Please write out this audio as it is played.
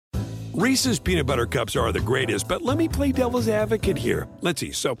Reese's peanut butter cups are the greatest, but let me play devil's advocate here. Let's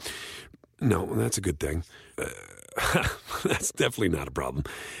see. So, no, that's a good thing. That's definitely not a problem.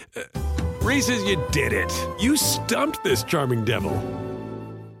 Reese's, you did it. You stumped this charming devil.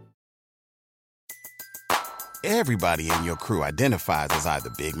 Everybody in your crew identifies as either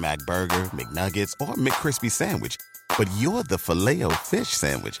Big Mac Burger, McNuggets, or McCrispy Sandwich. But you're the Filet-O-Fish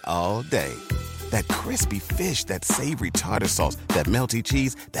Sandwich all day. That crispy fish, that savory tartar sauce, that melty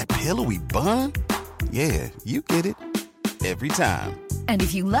cheese, that pillowy bun. Yeah, you get it. Every time. And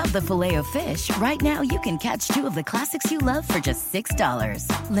if you love the Filet-O-Fish, right now you can catch two of the classics you love for just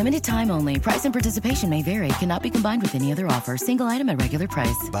 $6. Limited time only. Price and participation may vary. Cannot be combined with any other offer. Single item at regular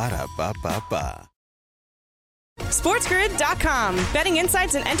price. Ba-da-ba-ba-ba. SportsGrid.com. Betting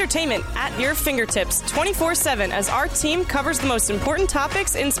insights and entertainment at your fingertips 24/7 as our team covers the most important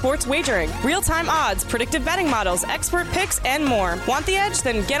topics in sports wagering. Real-time odds, predictive betting models, expert picks, and more. Want the edge?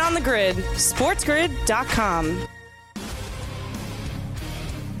 Then get on the grid. SportsGrid.com.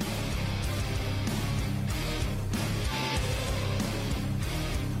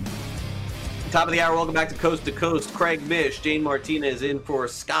 Top of the hour, welcome back to Coast to Coast. Craig Mish, Jane Martinez in for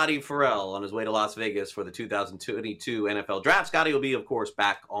Scotty Farrell on his way to Las Vegas for the 2022 NFL Draft. Scotty will be, of course,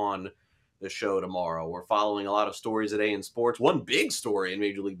 back on the show tomorrow. We're following a lot of stories today in sports. One big story in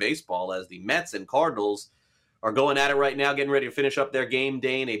Major League Baseball as the Mets and Cardinals are going at it right now, getting ready to finish up their game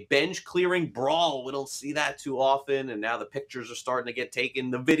day in a bench-clearing brawl. We don't see that too often, and now the pictures are starting to get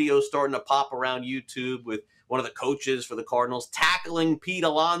taken. The video's starting to pop around YouTube with one of the coaches for the Cardinals tackling Pete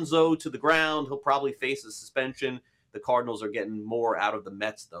Alonso to the ground. He'll probably face a suspension. The Cardinals are getting more out of the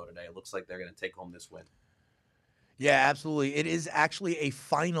Mets, though, today. It looks like they're going to take home this win. Yeah, absolutely. It is actually a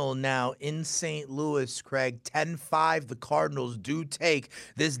final now in St. Louis, Craig. 10-5, the Cardinals do take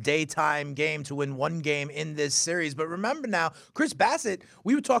this daytime game to win one game in this series. But remember now, Chris Bassitt,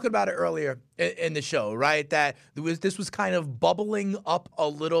 we were talking about it earlier in the show, right? That this was kind of bubbling up a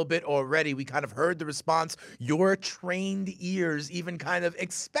little bit already. We kind of heard the response. Your trained ears even kind of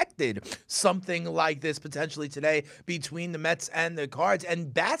expected something like this potentially today between the Mets and the Cards.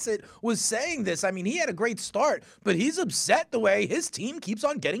 And Bassitt was saying this. I mean, he had a great start, but he's upset the way his team keeps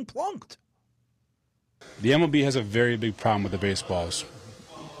on getting plunked. The MLB has a very big problem with the baseballs.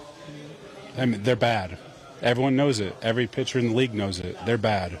 I mean, they're bad. Everyone knows it. Every pitcher in the league knows it. They're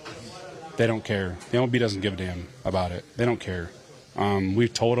bad. They don't care. The MLB doesn't give a damn about it. They don't care.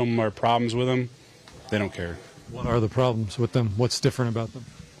 We've told them our problems with them. They don't care. What are the problems with them? What's different about them?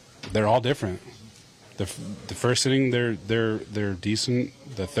 They're all different. The first inning, they're decent.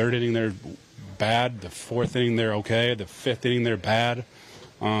 The third inning, they're bad. The fourth inning, they're okay. The fifth inning, they're bad.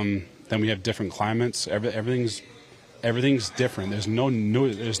 Then we have different climates. Everything's different. There's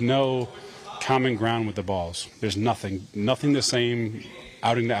no common ground with the balls. There's nothing the same.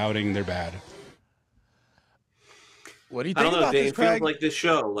 Outing to outing, they're bad. What do you think I don't know, about Dave. this, It feels Craig? like this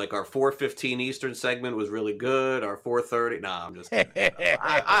show, like our 4:15 Eastern segment was really good. Our 4:30, nah, I'm just kidding.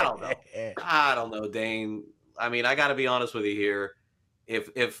 I don't know. I don't know, Dane. I mean, I got to be honest with you here.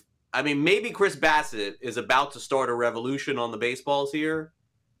 If maybe Chris Bassitt is about to start a revolution on the baseballs here,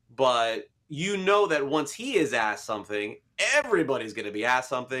 but you know that once he is asked something, everybody's going to be asked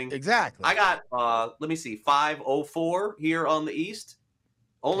something. Exactly. I got, let me see, 504 here on the East.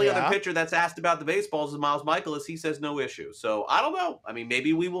 Only other pitcher that's asked about the baseballs is Miles Michaelis. He says no issue. So I don't know. I mean,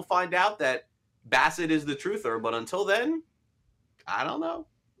 maybe we will find out that Bassitt is the truther, but until then, I don't know.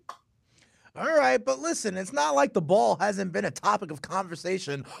 All right, but listen, it's not like the ball hasn't been a topic of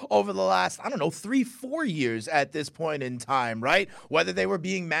conversation over the last, 3-4 years at this point in time, right? Whether they were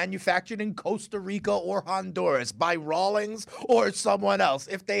being manufactured in Costa Rica or Honduras by Rawlings or someone else,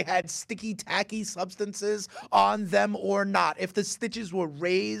 if they had sticky, tacky substances on them or not, if the stitches were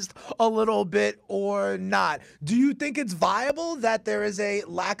raised a little bit or not. Do you think it's viable that there is a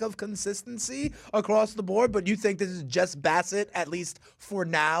lack of consistency across the board, but you think this is just Bassitt, at least for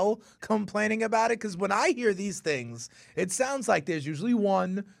now, complaining about it? Because when I hear these things, it sounds like there's usually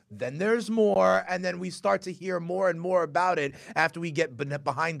one, then there's more, and then we start to hear more and more about it after we get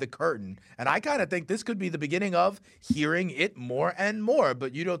behind the curtain. And I kind of think this could be the beginning of hearing it more and more.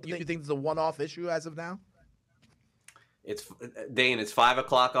 But you think it's a one-off issue as of now? Dane, it's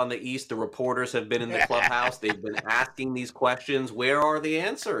 5:00 on the East. The reporters have been in the clubhouse. They've been asking these questions. Where are the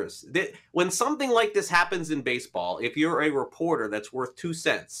answers? When something like this happens in baseball, if you're a reporter that's worth 2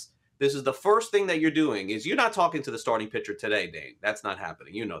 cents, this is the first thing that you're doing is you're not talking to the starting pitcher today, Dane. That's not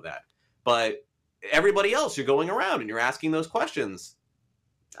happening. You know that. But everybody else, you're going around and you're asking those questions.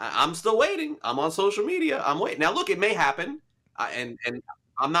 I'm still waiting. I'm on social media. I'm waiting. Now, look, it may happen. And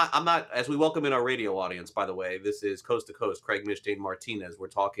I'm not, as we welcome in our radio audience, by the way, this is Coast to Coast, Craig Mish, Jane Martinez. We're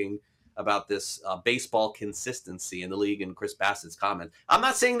talking about this baseball consistency in the league and Chris Bassett's comment. I'm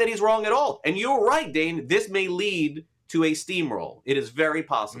not saying that he's wrong at all. And you're right, Dane. This may lead to a steamroll. It is very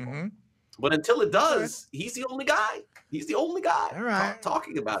possible. Mm-hmm. But until it does, he's the only guy. He's the only guy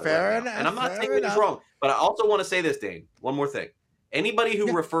talking about it right now. And I'm not saying that he's wrong. But I also want to say this, Dane. One more thing. Anybody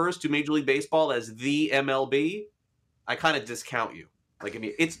who refers to Major League Baseball as the MLB, I kind of discount you. Like, I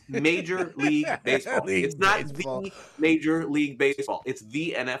mean, it's Major League Baseball. It's not the Major League Baseball. It's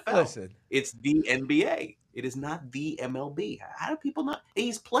the NFL. Listen. It's the NBA. It is not the MLB. How do people not?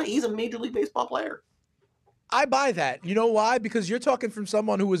 He's a Major League Baseball player. I buy that. You know why? Because you're talking from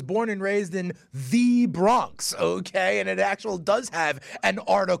someone who was born and raised in the Bronx, okay? And it actually does have an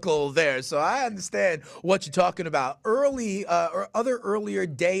article there. So I understand what you're talking about. Earlier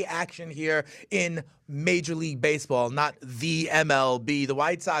day action here in Major League Baseball, not the MLB. The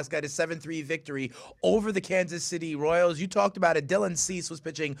White Sox got a 7-3 victory over the Kansas City Royals. You talked about it. Dylan Cease was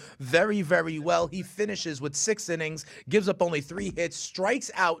pitching very, very well. He finishes with 6 innings, gives up only 3 hits, strikes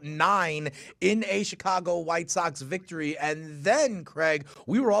out 9 in a Chicago White Sox victory. And then, Craig,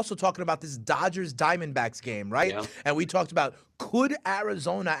 we were also talking about this Dodgers-Diamondbacks game, right? Yeah. And we talked about, could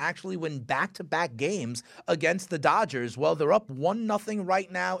Arizona actually win back-to-back games against the Dodgers? Well, they're up 1-0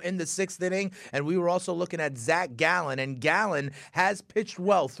 right now in the 6th inning, and we were also looking at Zach Gallen, and Gallen has pitched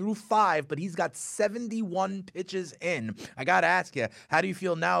well through 5, but he's got 71 pitches in. I got to ask you, how do you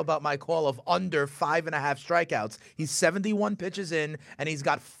feel now about my call of under 5.5 strikeouts? He's 71 pitches in, and he's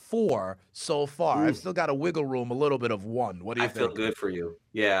got 4 so far. I've still got a wiggle room, a little bit of 1. What do you think? I feel good for you.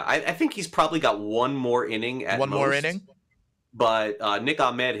 Yeah, I think he's probably got 1 more inning at most. 1 more inning? But Nick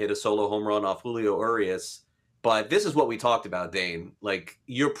Ahmed hit a solo home run off Julio Urias. But this is what we talked about, Dane. Like,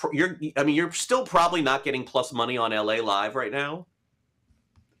 you're still probably not getting plus money on LA Live right now.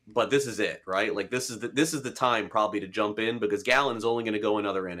 But this is it, right? Like, this is the time probably to jump in, because Gallen's only going to go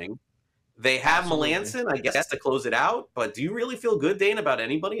another inning. They have Melanson, I guess, to close it out. But do you really feel good, Dane, about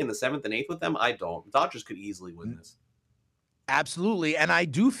anybody in the 7th and 8th with them? I don't. The Dodgers could easily win this. Absolutely. And I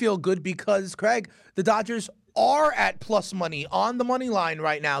do feel good because, Craig, the Dodgers are at plus money on the money line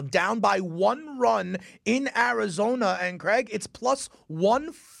right now, down by 1 run in Arizona. And, Craig, it's plus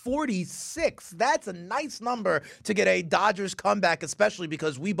 146. That's a nice number to get a Dodgers comeback, especially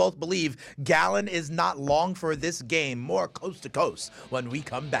because we both believe Gallen is not long for this game. More Coast to Coast when we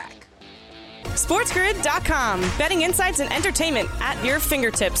come back. SportsGrid.com. Betting insights and entertainment at your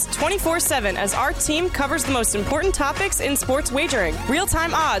fingertips 24/7 as our team covers the most important topics in sports wagering.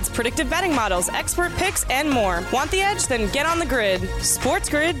 Real-time odds, predictive betting models, expert picks, and more. Want the edge? Then get on the grid.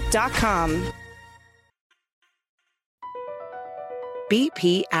 SportsGrid.com.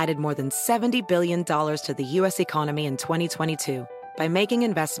 BP added more than $70 billion to the U.S. economy in 2022 by making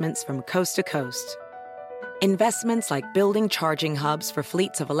investments from coast to coast. Investments like building charging hubs for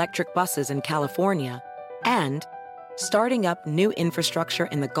fleets of electric buses in California and starting up new infrastructure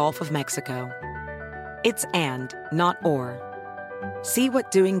in the Gulf of Mexico. It's and, not or. See what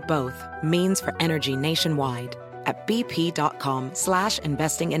doing both means for energy nationwide at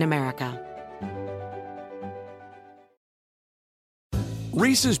bp.com/investing in America.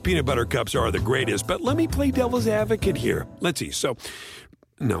 Reese's peanut butter cups are the greatest, but let me play devil's advocate here. Let's see. So,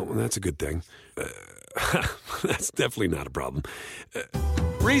 no, that's a good thing. That's definitely not a problem.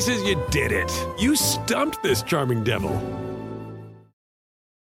 Reese's, you did it. You stumped this charming devil.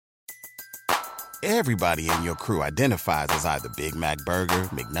 Everybody in your crew identifies as either Big Mac Burger,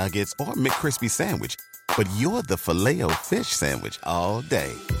 McNuggets, or McCrispy Sandwich. But you're the Filet-O-Fish Sandwich all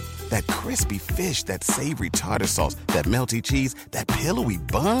day. That crispy fish, that savory tartar sauce, that melty cheese, that pillowy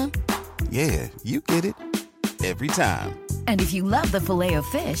bun. Yeah, you get it. Every time. And if you love the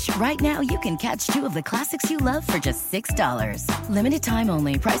Filet-O-Fish, right now you can catch 2 of the classics you love for just $6. Limited time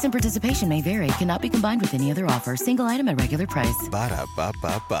only. Price and participation may vary. Cannot be combined with any other offer. Single item at regular price.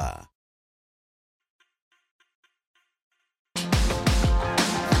 Ba-da-ba-ba-ba.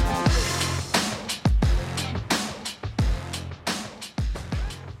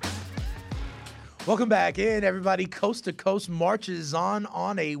 Welcome back in, everybody. Coast to Coast marches on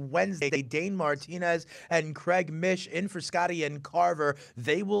a Wednesday. Dane Martinez and Craig Mish in for Scotty and Carver.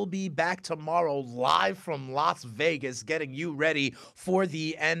 They will be back tomorrow live from Las Vegas, getting you ready for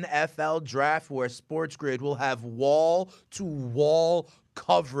the NFL Draft, where Sports Grid will have wall-to-wall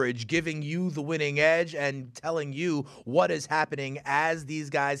coverage, giving you the winning edge and telling you what is happening as these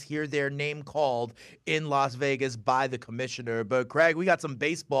guys hear their name called in Las Vegas by the commissioner. But Craig, we got some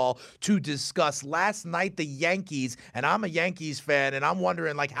baseball to discuss. Last night, the Yankees, and I'm a Yankees fan, and I'm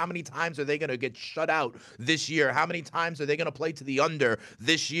wondering, like, how many times are they going to get shut out this year? How many times are they going to play to the under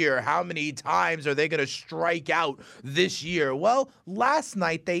this year? How many times are they going to strike out this year? Well, last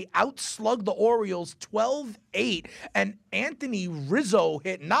night, they outslugged the Orioles 12-8, and Anthony Rizzo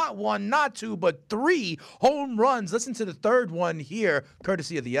hit not one, not two, but 3 home runs. Listen to the third one here,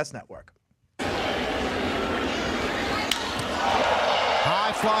 courtesy of the Yes Network.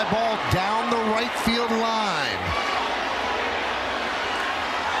 High fly ball down the right field line.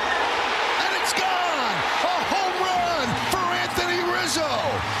 And it's gone! A home run for Anthony Rizzo!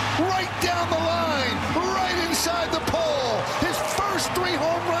 Right down the line, right inside the pole. His first 3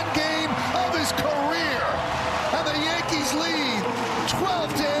 home run game of his career. And the Yankees lead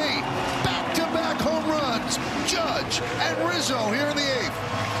 12-8. Back-to-back home runs. Judge and Rizzo here in the 8th.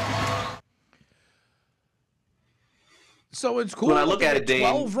 So it's cool. When I look at it, Dane,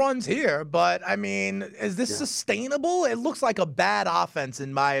 12 runs here, but I mean, is this sustainable? It looks like a bad offense,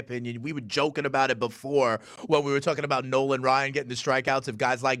 in my opinion. We were joking about it before when we were talking about Nolan Ryan getting the strikeouts if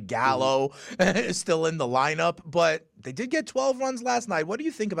guys like Gallo is still in the lineup. But they did get 12 runs last night. What do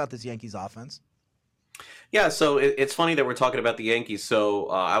you think about this Yankees offense? Yeah, so it's funny that we're talking about the Yankees. So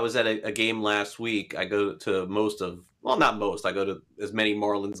I was at a game last week. I go to not most. I go to as many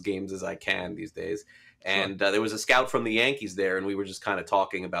Marlins games as I can these days. And there was a scout from the Yankees there, and we were just kind of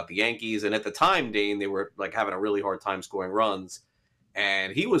talking about the Yankees. And at the time, Dane, they were like having a really hard time scoring runs.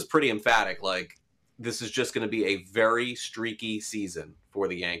 And he was pretty emphatic, like, this is just going to be a very streaky season for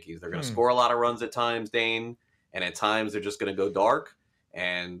the Yankees. They're going to score a lot of runs at times, Dane, and at times they're just going to go dark.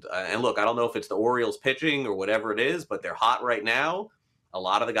 And look, I don't know if it's the Orioles pitching or whatever it is, but they're hot right now. A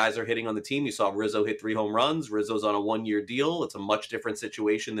lot of the guys are hitting on the team. You saw Rizzo hit 3 home runs. Rizzo's on a 1-year deal. It's a much different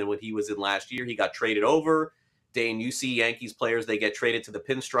situation than what he was in last year. He got traded over. Dane, you see Yankees players, they get traded to the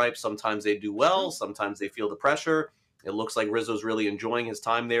pinstripes. Sometimes they do well. Sometimes they feel the pressure. It looks like Rizzo's really enjoying his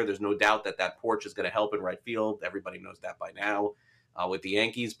time there. There's no doubt that porch is going to help in right field. Everybody knows that by now with the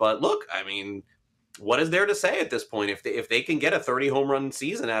Yankees. But look, I mean, what is there to say at this point? If they can get a 30 home run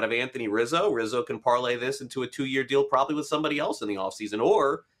season out of Anthony Rizzo can parlay this into a 2-year deal probably with somebody else in the offseason,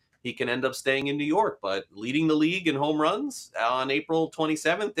 or he can end up staying in New York. But leading the league in home runs on April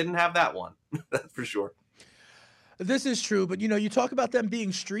 27th, didn't have that one. That's for sure. This is true, but, you talk about them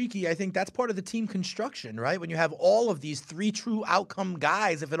being streaky. I think that's part of the team construction, right? When you have all of these 3 true outcome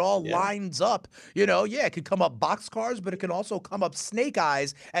guys, if it all lines up, it could come up boxcars, but it can also come up snake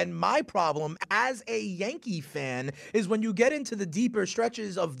eyes. And my problem as a Yankee fan is when you get into the deeper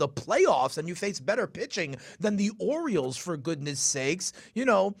stretches of the playoffs and you face better pitching than the Orioles, for goodness sakes,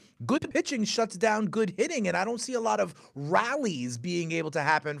 good pitching shuts down good hitting, and I don't see a lot of rallies being able to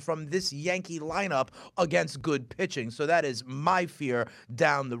happen from this Yankee lineup against good pitching. So that is my fear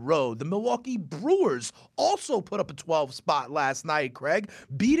down the road. The Milwaukee Brewers also put up a 12 spot last night, Craig,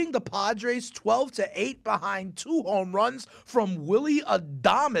 beating the Padres 12-8 behind 2 home runs from Willy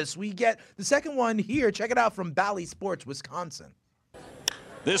Adames. We get the second one here. Check it out from Bally Sports, Wisconsin.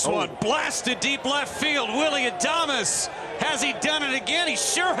 This one blasted deep left field. Willy Adames. Has he done it again? He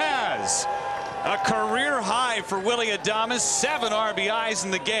sure has. A career high for Willy Adames. 7 RBIs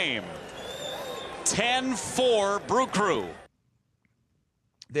in the game. 10-4 Brew Crew.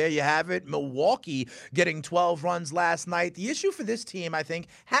 There you have it. Milwaukee getting 12 runs last night. The issue for this team, I think,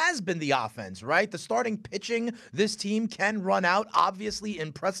 has been the offense, right? The starting pitching this team can run out. Obviously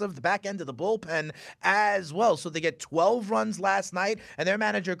impressive. The back end of the bullpen as well. So they get 12 runs last night, and their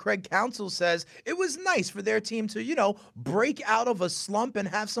manager, Craig Counsell, says it was nice for their team to, break out of a slump and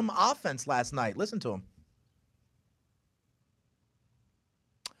have some offense last night. Listen to him.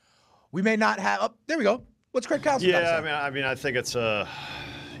 We may not have. Oh, there we go. What's Craig Counsell? Yeah, I mean, I think it's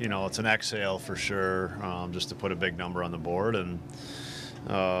it's an exhale for sure, just to put a big number on the board, and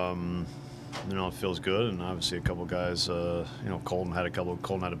it feels good. And obviously, a couple guys, Colton had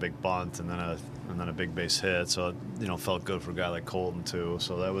a big bunt, and then a big base hit, so it felt good for a guy like Colton too.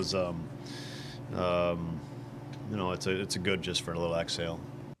 So that was, it's a good just for a little exhale.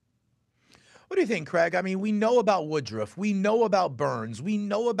 What do you think, Craig? I mean, we know about Woodruff. We know about Burns. We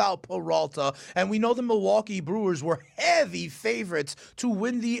know about Peralta. And we know the Milwaukee Brewers were heavy favorites to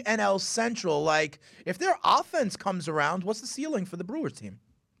win the NL Central. Like, if their offense comes around, what's the ceiling for the Brewers team?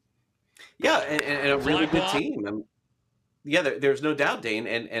 Yeah, and a really good team. There's no doubt, Dane.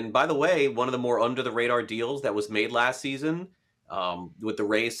 And by the way, one of the more under-the-radar deals that was made last season, with the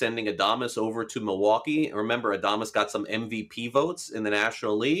Rays sending Adames over to Milwaukee. Remember, Adames got some MVP votes in the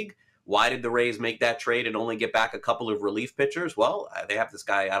National League. Why did the Rays make that trade and only get back a couple of relief pitchers? Well, they have this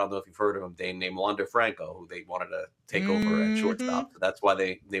guy, I don't know if you've heard of him, Dane, named Wander Franco, who they wanted to take over at shortstop. So that's why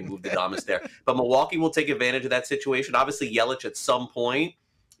they moved Adames there. But Milwaukee will take advantage of that situation. Obviously, Yelich at some point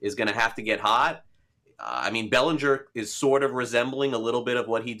is going to have to get hot. Bellinger is sort of resembling a little bit of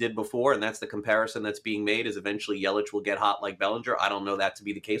what he did before, and that's the comparison that's being made, is eventually Yelich will get hot like Bellinger. I don't know that to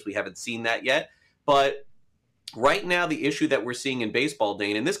be the case. We haven't seen that yet. But right now, the issue that we're seeing in baseball,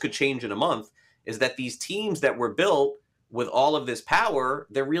 Dane, and this could change in a month, is that these teams that were built with all of this power,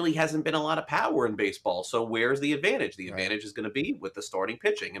 there really hasn't been a lot of power in baseball. So where's the advantage? The advantage is going to be with the starting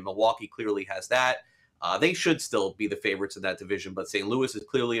pitching, and Milwaukee clearly has that. They should still be the favorites in that division, but St. Louis is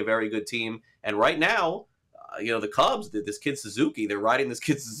clearly a very good team. And right now, the Cubs, this kid Suzuki, they're riding this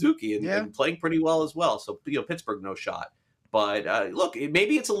kid Suzuki and playing pretty well as well. So, Pittsburgh, no shot. But look,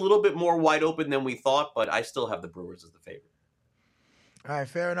 maybe it's a little bit more wide open than we thought, but I still have the Brewers as the favorite. All right,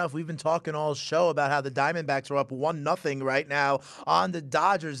 fair enough. We've been talking all show about how the Diamondbacks are up 1-0 right now on the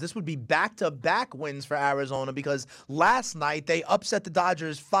Dodgers. This would be back-to-back wins for Arizona because last night they upset the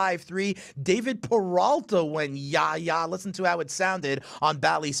Dodgers 5-3. David Peralta went yah-yah. Listen to how it sounded on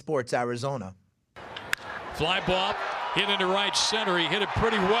Bally Sports Arizona. Fly ball hit into right center. He hit it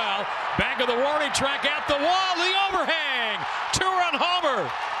pretty well. Back of the warning track at the wall. The overhang. Two-run homer.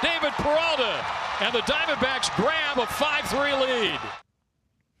 David Peralta. And the Diamondbacks grab a 5-3 lead.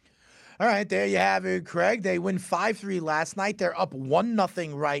 All right, there you have it, Craig. They win 5-3 last night. They're up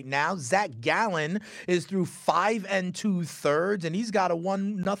 1-0 right now. Zach Gallen is through 5 2/3, and he's got a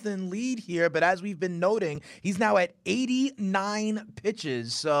 1-0 lead here. But as we've been noting, he's now at 89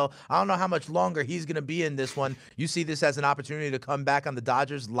 pitches. So I don't know how much longer he's going to be in this one. You see this as an opportunity to come back on the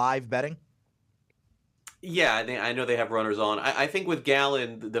Dodgers live betting? Yeah, I know they have runners on. I think with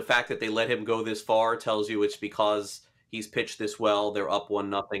Gallen, the fact that they let him go this far tells you it's because he's pitched this well. They're up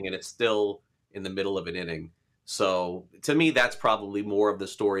 1-0, and it's still in the middle of an inning. So to me, that's probably more of the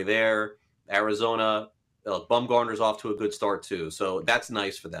story there. Arizona, Bumgarner's off to a good start too, so that's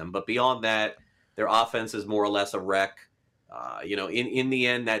nice for them. But beyond that, their offense is more or less a wreck. In the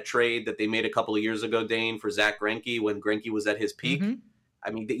end, that trade that they made a couple of years ago, Dane, for Zach Greinke when Greinke was at his peak.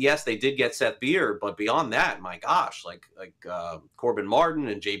 Yes, they did get Seth Beer, but beyond that, my gosh, like Corbin Martin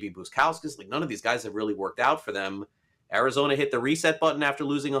and JB Buskauskas, none of these guys have really worked out for them. Arizona hit the reset button after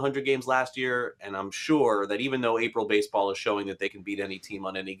losing 100 games last year, and I'm sure that even though April baseball is showing that they can beat any team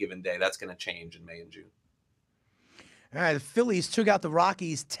on any given day, that's going to change in May and June. All right, the Phillies took out the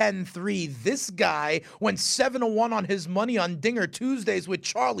Rockies 10-3. This guy went 7-1 on his money on Dinger Tuesdays with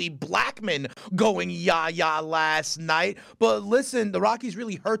Charlie Blackmon going yah-yah last night. But listen, the Rockies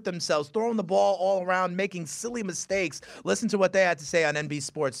really hurt themselves, throwing the ball all around, making silly mistakes. Listen to what they had to say on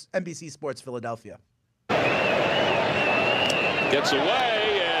NBC Sports Philadelphia. Gets away,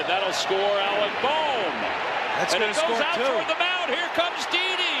 and that'll score Alec Bohm. That's and it goes out too. toward the mound. Here comes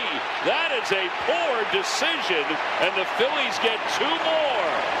Didi. That is a poor decision, and the Phillies get 2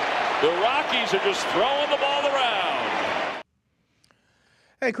 more. The Rockies are just throwing the ball around.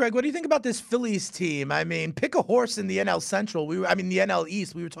 Hey, Craig, what do you think about this Phillies team? Pick a horse in the NL Central. The NL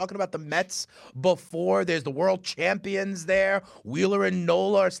East. We were talking about the Mets before. There's the world champions there. Wheeler and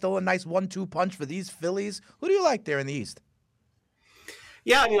Nola are still a nice 1-2 punch for these Phillies. Who do you like there in the East?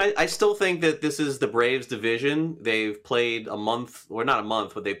 Yeah, I still think that this is the Braves division. They've played a month, or not a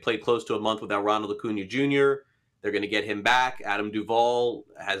month, but they've played close to a month without Ronald Acuna Jr. They're going to get him back. Adam Duvall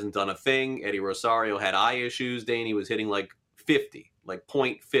hasn't done a thing. Eddie Rosario had eye issues. Danny was hitting like 50, like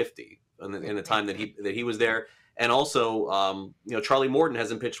 .50 in the time that he was there. And also, Charlie Morton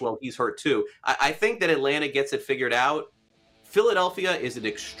hasn't pitched well. He's hurt too. I think that Atlanta gets it figured out. Philadelphia is an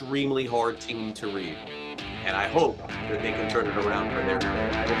extremely hard team to read. And I hope that they can turn it around for their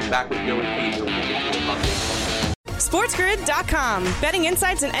day. We'll be back with Joe and Pete. SportsGrid.com. Betting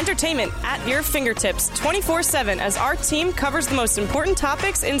insights and entertainment at your fingertips 24/7 as our team covers the most important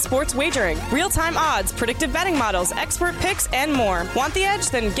topics in sports wagering. Real-time odds, predictive betting models, expert picks, and more. Want the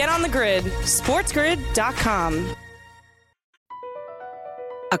edge? Then get on the grid. SportsGrid.com.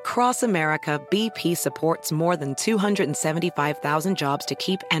 Across America, BP supports more than 275,000 jobs to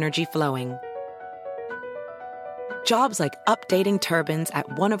keep energy flowing. Jobs like updating turbines at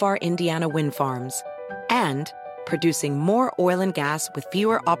one of our Indiana wind farms and producing more oil and gas with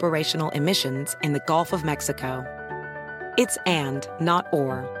fewer operational emissions in the Gulf of Mexico. It's and, not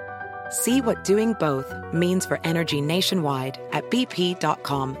or. See what doing both means for energy nationwide at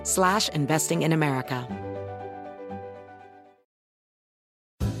bp.com/investing in America.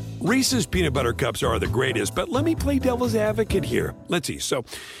 Reese's peanut butter cups are the greatest, but let me play devil's advocate here. Let's see. So,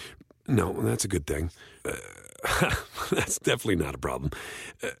 no, that's a good thing. That's definitely not a problem.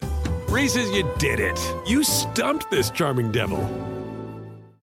 Reese's, you did it. You stumped this charming devil.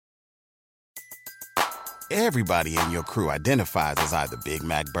 Everybody in your crew identifies as either Big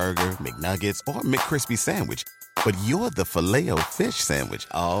Mac Burger, McNuggets, or McCrispy Sandwich. But you're the Filet-O-Fish Sandwich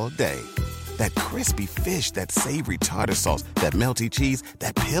all day. That crispy fish, that savory tartar sauce, that melty cheese,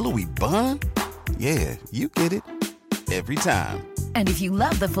 that pillowy bun. Yeah, you get it. Every time. And if you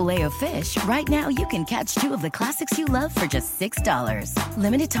love the Filet-O-Fish, right now you can catch two of the classics you love for just $6.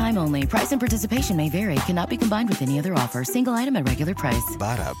 Limited time only. Price and participation may vary. Cannot be combined with any other offer. Single item at regular price.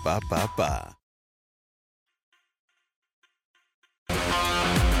 Ba-da-ba-ba-ba.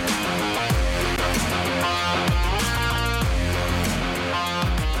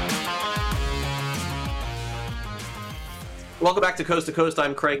 Welcome back to Coast.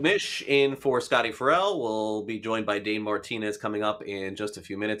 I'm Craig Mish in for Scotty Farrell. We'll be joined by Dane Martinez coming up in just a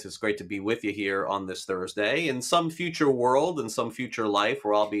few minutes. It's great to be with you here on this Thursday. In some future world, in some future life,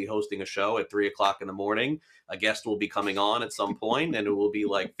 where I'll be hosting a show at 3 o'clock in the morning, a guest will be coming on at some point, and it will be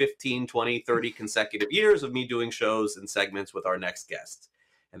like 15, 20, 30 consecutive years of me doing shows and segments with our next guest.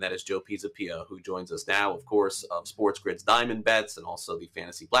 And that is Joe Pisapia, who joins us now, of course, of Sports Grid's Diamond Bets and also the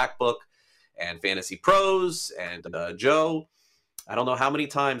Fantasy Black Book and Fantasy Pros. And Joe, I don't know how many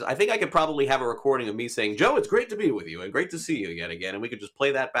times, I think I could probably have a recording of me saying, Joe, it's great to be with you and great to see you yet again. And we could just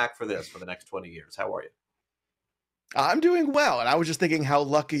play that back for this for the next 20 years. How are you? I'm doing well. And I was just thinking how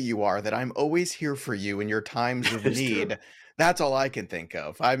lucky you are that I'm always here for you in your times of need. True. That's all I can think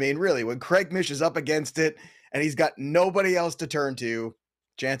of. I mean, really, when Craig Mish is up against it and he's got nobody else to turn to,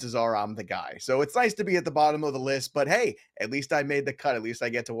 chances are I'm the guy. So it's nice to be at the bottom of the list, but hey, at least I made the cut. At least I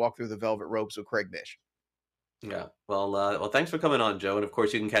get to walk through the velvet ropes with Craig Mish. Yeah. Well, thanks for coming on, Joe. And of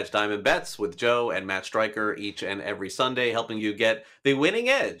course, you can catch Diamond Bets with Joe and Matt Stryker each and every Sunday, helping you get the winning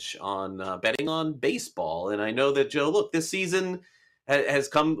edge on betting on baseball. And I know that, Joe, look, this season has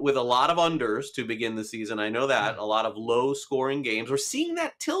come with a lot of unders to begin the season. I know that a lot of low scoring games. We're seeing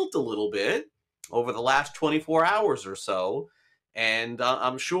that tilt a little bit over the last 24 hours or so. And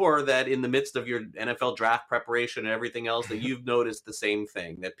I'm sure that in the midst of your NFL draft preparation and everything else that you've noticed the same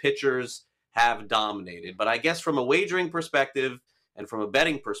thing, that pitchers have dominated. But I guess from a wagering perspective and from a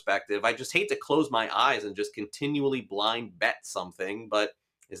betting perspective, I just hate to close my eyes and just continually blind bet something. But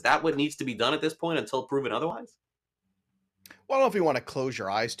is that what needs to be done at this point until proven otherwise? Well, I don't know if you want to close your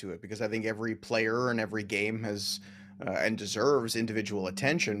eyes to it, because I think every player and every game has and deserves individual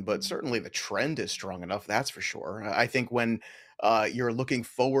attention, but certainly the trend is strong enough, that's for sure. I think when you're looking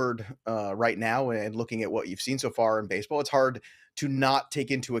forward right now and looking at what you've seen so far in baseball, it's hard to not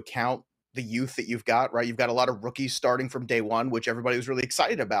take into account the youth that you've got, right? You've got a lot of rookies starting from day one, which everybody was really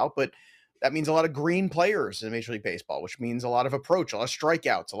excited about, but that means a lot of green players in Major League Baseball, which means a lot of approach, a lot of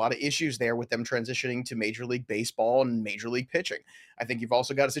strikeouts, a lot of issues there with them transitioning to Major League Baseball and Major League pitching. I think you've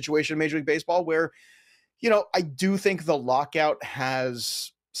also got a situation in Major League Baseball where, you know, I do think the lockout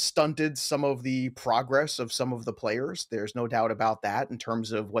has stunted some of the progress of some of the players. There's no doubt about that in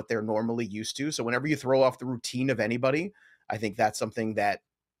terms of what they're normally used to. So whenever you throw off the routine of anybody, I think that's something that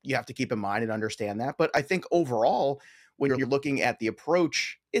you have to keep in mind and understand that. But I think overall, when you're looking at the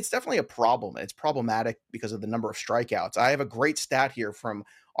approach, it's definitely a problem. It's problematic because of the number of strikeouts. I have a great stat here from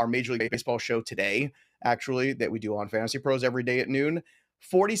our Major League Baseball show today, actually, that we do on Fantasy Pros every day at noon.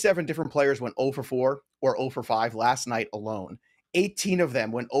 47 different players went 0 for 4 or 0 for 5 last night alone. 18 of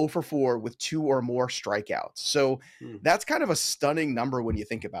them went 0 for 4 with 2 or more strikeouts. So that's kind of a stunning number when you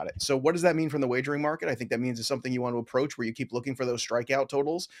think about it. So what does that mean from the wagering market? I think that means it's something you want to approach where you keep looking for those strikeout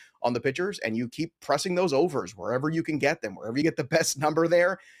totals on the pitchers and you keep pressing those overs wherever you can get them, wherever you get the best number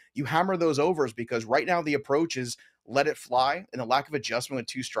there, you hammer those overs, because right now the approach is let it fly, and the lack of adjustment with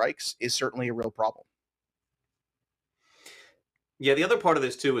 2 strikes is certainly a real problem. Yeah, the other part of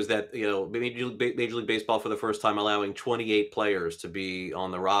this, too, is that, you know, Major League Baseball for the first time allowing 28 players to be on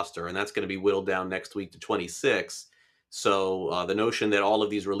the roster, and that's going to be whittled down next week to 26. So the notion that all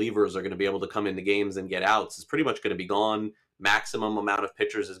of these relievers are going to be able to come into games and get outs is pretty much going to be gone. Maximum amount of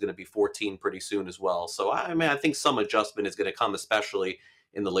pitchers is going to be 14 pretty soon as well. So, I mean, I think some adjustment is going to come, especially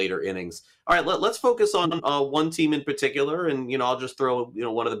in the later innings. All right, let's focus on one team in particular, and, you know, I'll just throw, you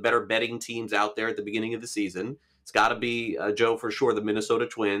know, one of the better betting teams out there at the beginning of the season. It's got to be, Joe, for sure, the Minnesota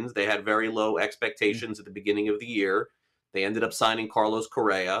Twins. They had very low expectations at the beginning of the year. They ended up signing Carlos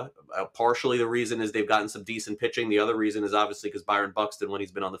Correa. Partially the reason is they've gotten some decent pitching. The other reason is obviously because Byron Buxton, when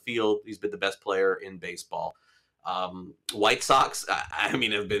he's been on the field, he's been the best player in baseball. White Sox, I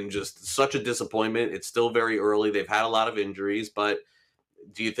mean, have been just such a disappointment. It's still very early. They've had a lot of injuries, but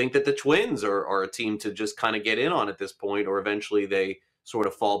Do you think that the Twins are a team to just kind of get in on at this point, or eventually they sort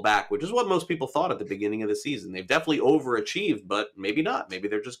of fall back, which is what most people thought at the beginning of the season? They've definitely overachieved, but maybe not. Maybe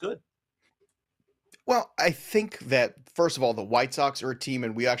they're just good. Well, I think that, first of all, the White Sox are a team,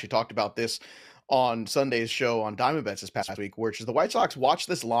 and we actually talked about this on Sunday's show on Diamond Bets this past week, which is the White Sox watched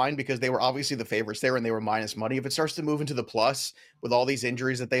this line because they were obviously the favorites there and they were minus money. If it starts to move into the plus with all these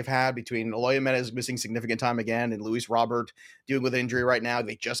injuries that they've had, between Eloy Jimenez missing significant time again and Luis Robert dealing with injury right now,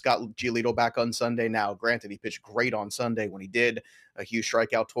 they just got Giolito back on Sunday. Now, granted, he pitched great on Sunday when he did. A huge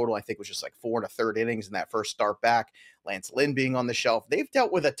strikeout total, I think, was just like 4 1/3 innings in that first start back. Lance Lynn being on the shelf. They've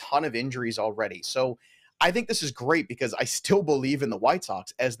dealt with a ton of injuries already. So I think this is great because I still believe in the White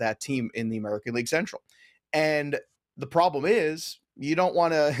Sox as that team in the American League Central. And the problem is you don't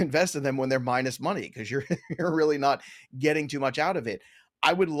want to invest in them when they're minus money because you're really not getting too much out of it.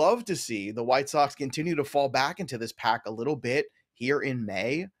 I would love to see the White Sox continue to fall back into this pack a little bit here in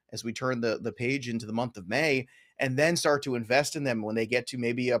May as we turn the page into the month of May, and then start to invest in them when they get to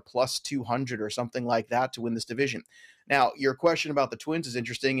maybe a plus 200 or something like that to win this division. Now, your question about the Twins is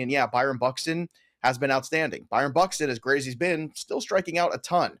interesting. And yeah, Byron Buxton has been outstanding. Byron Buxton, as great as he's been, still striking out a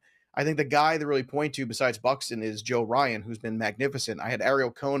ton. I think the guy to really point to besides Buxton is Joe Ryan, who's been magnificent. I had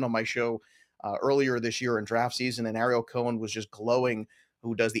Ariel Cohen on my show earlier this year in draft season, and Ariel Cohen was just glowing,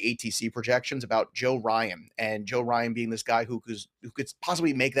 who does the ATC projections, about Joe Ryan, and Joe Ryan being this guy who could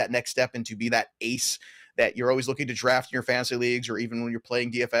possibly make that next step into be that ace that you're always looking to draft in your fantasy leagues, or even when you're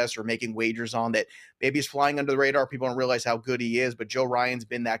playing DFS or making wagers on, that maybe is flying under the radar. People don't realize how good he is, but Joe Ryan's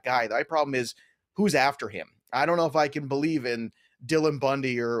been that guy. The problem is, who's after him? I don't know if I can believe in Dylan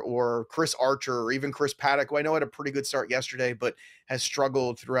Bundy or Chris Archer or even Chris Paddock, who I know had a pretty good start yesterday, but has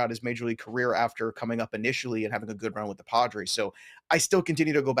struggled throughout his major league career after coming up initially and having a good run with the Padres. So I still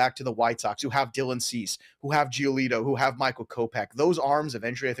continue to go back to the White Sox, who have Dylan Cease, who have Giolito, who have Michael Kopech. Those arms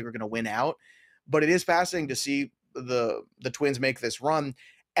eventually I think are going to win out. But it is fascinating to see the Twins make this run.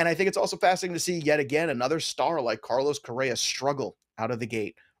 And I think it's also fascinating to see yet again another star like Carlos Correa struggle out of the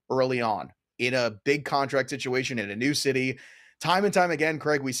gate early on in a big contract situation in a new city. Time and time again,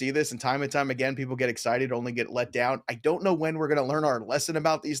 Craig, we see this, and time again, people get excited, only get let down. I don't know when we're going to learn our lesson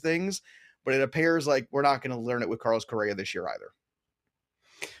about these things, but it appears like we're not going to learn it with Carlos Correa this year either.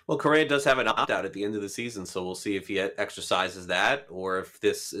 Well, Correa does have an opt-out at the end of the season, so we'll see if he exercises that or if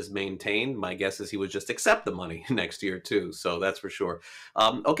this is maintained. My guess is he would just accept the money next year too, so that's for sure.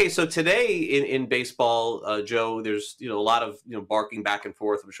 Okay, so today in baseball, Joe, there's a lot of barking back and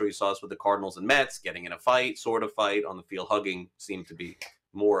forth. I'm sure you saw this with the Cardinals and Mets getting in a fight, sort of fight on the field. Hugging seemed to be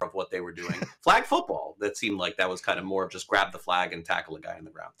more of what they were doing. Flag football, that seemed like that was kind of more of just grab the flag and tackle a guy on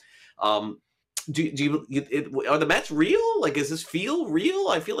the ground. Are the Mets real? Like, does this feel real?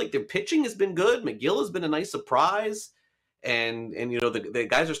 I feel like their pitching has been good. McGill has been a nice surprise, and the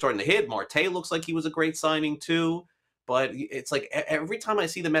guys are starting to hit. Marte looks like he was a great signing too. But it's like every time I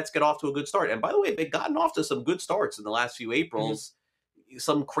see the Mets get off to a good start, and by the way, they've gotten off to some good starts in the last few Aprils. Mm-hmm.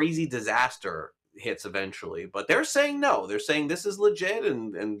 Some crazy disaster hits eventually, but they're saying no. They're saying this is legit,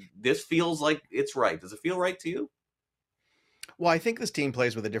 and this feels like it's right. Does it feel right to you? Well, I think this team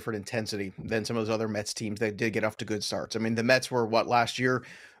plays with a different intensity than some of those other Mets teams that did get off to good starts. I mean, the Mets were last year,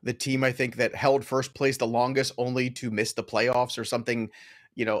 the team I think that held first place the longest only to miss the playoffs or something,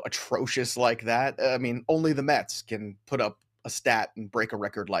 atrocious like that. I mean, only the Mets can put up a stat and break a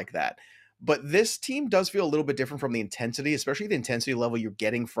record like that. But this team does feel a little bit different from the intensity, especially the intensity level you're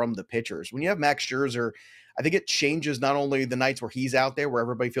getting from the pitchers. When you have Max Scherzer, I think it changes not only the nights where he's out there, where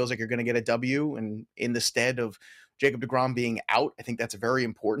everybody feels like you're going to get a W, and in the stead of Jacob deGrom being out, I think that's very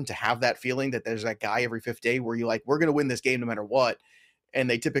important to have that feeling that there's that guy every fifth day where you're like, we're going to win this game no matter what. And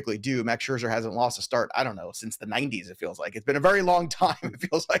they typically do. Max Scherzer hasn't lost a start, I don't know, since the 90s, it feels like. It's been a very long time. It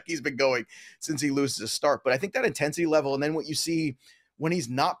feels like he's been going since he loses a start. But I think that intensity level, and then what you see when he's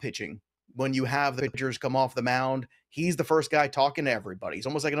not pitching, when you have the pitchers come off the mound, he's the first guy talking to everybody. He's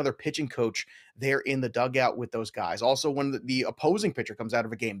almost like another pitching coach there in the dugout with those guys. Also, when the opposing pitcher comes out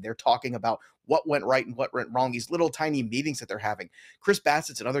of a game, they're talking about what went right and what went wrong, these little tiny meetings that they're having. Chris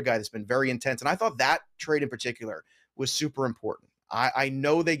Bassett's another guy that's been very intense, and I thought that trade in particular was super important. I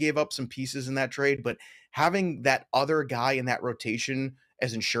know they gave up some pieces in that trade, but having that other guy in that rotation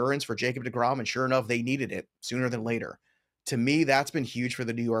as insurance for Jacob deGrom, and sure enough, they needed it sooner than later. To me, that's been huge for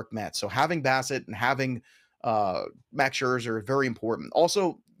the New York Mets. So having Bassett and having Max Scherzer are very important.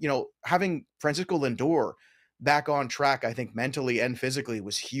 Also, having Francisco Lindor back on track, I think mentally and physically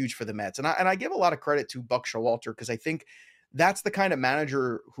was huge for the Mets. And I give a lot of credit to Buck Showalter because I think that's the kind of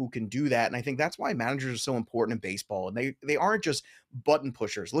manager who can do that. And I think that's why managers are so important in baseball. And they aren't just button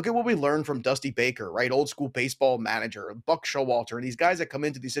pushers. Look at what we learned from Dusty Baker, right? Old school baseball manager, Buck Showalter, and these guys that come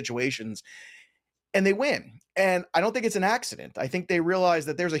into these situations and they win. And I don't think it's an accident. I think they realize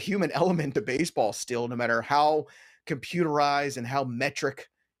that there's a human element to baseball still, no matter how computerized and how metric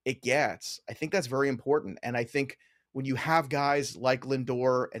it gets. I think that's very important. And I think when you have guys like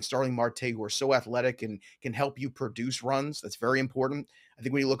Lindor and Starling Marte who are so athletic and can help you produce runs, that's very important. I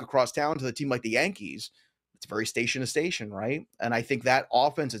think when you look across town to the team like the Yankees, it's very station to station, right? And I think that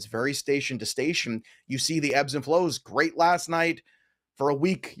offense, it's very station to station. You see the ebbs and flows. Great last night. For a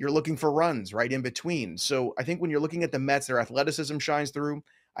week, you're looking for runs right in between. So I think when you're looking at the Mets, their athleticism shines through.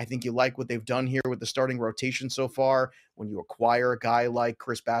 I think you like what they've done here with the starting rotation so far. When you acquire a guy like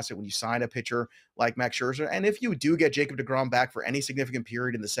Chris Bassett, when you sign a pitcher like Max Scherzer, and if you do get Jacob deGrom back for any significant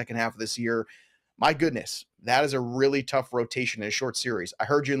period in the second half of this year, my goodness, that is a really tough rotation in a short series. I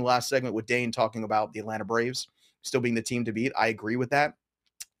heard you in the last segment with Dane talking about the Atlanta Braves still being the team to beat. I agree with that.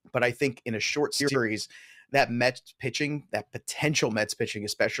 But I think in a short series, that Mets pitching, that potential Mets pitching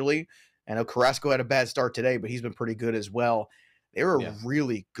especially, I know Carrasco had a bad start today, but he's been pretty good as well. They're a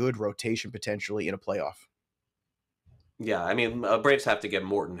really good rotation potentially in a playoff. Yeah, I mean, Braves have to get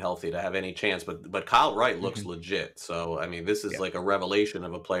Morton healthy to have any chance, but Kyle Wright looks legit. So, I mean, this is like a revelation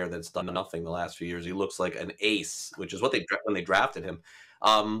of a player that's done nothing the last few years. He looks like an ace, which is what when they drafted him.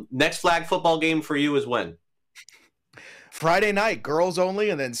 Next flag football game for you is when? Friday night, girls only,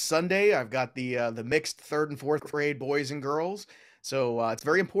 and then Sunday I've got the mixed third and fourth grade boys and girls. So it's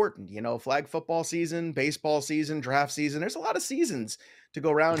very important, flag football season, baseball season, draft season. There's a lot of seasons to go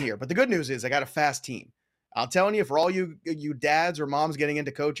around here. But the good news is I got a fast team. I'm telling you, for all you dads or moms getting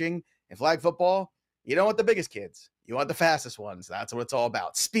into coaching and flag football, you don't want the biggest kids. You want the fastest ones. That's what it's all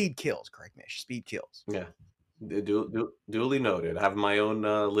about. Speed kills, Craig Mish. Speed kills. Yeah. Duly noted. I have my own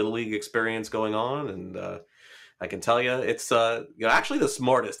Little League experience going on, and I can tell you, it's actually the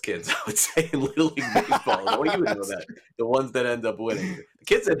smartest kids, I would say, in Little League baseball. You would know that. The ones that end up winning. The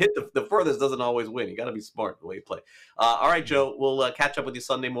kids that hit the furthest doesn't always win. You got to be smart the way you play. All right, Joe, we'll catch up with you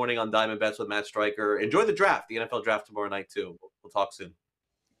Sunday morning on Diamond Bets with Matt Stryker. Enjoy the draft, the NFL draft tomorrow night, too. We'll talk soon.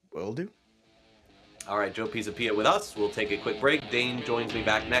 Will do. All right, Joe Pisapia with us. We'll take a quick break. Dane joins me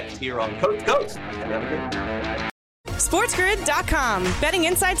back next here on Coast to Coast. Have a good SportsGrid.com. Betting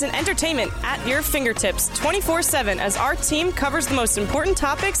insights and entertainment at your fingertips 24/7 as our team covers the most important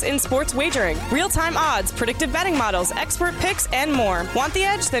topics in sports wagering. Real-time odds, predictive betting models, expert picks, and more. Want the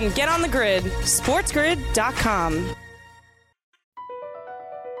edge? Then get on the grid. SportsGrid.com.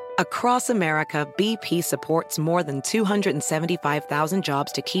 Across America, BP supports more than 275,000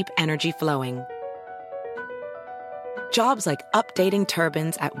 jobs to keep energy flowing. Jobs like updating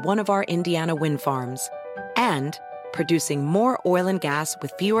turbines at one of our Indiana wind farms and producing more oil and gas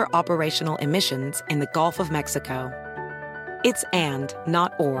with fewer operational emissions in the Gulf of Mexico. It's and,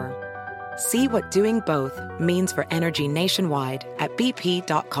 not or. See what doing both means for energy nationwide at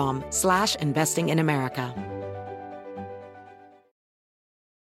bp.com/investing in America.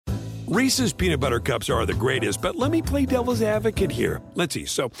 Reese's peanut butter cups are the greatest, but let me play devil's advocate here. Let's see.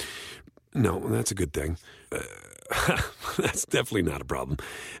 So, no, that's a good thing. That's definitely not a problem.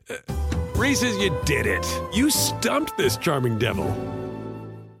 Reese's, you did it. You stumped this charming devil.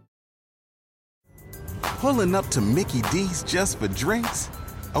 Pulling up to Mickey D's just for drinks?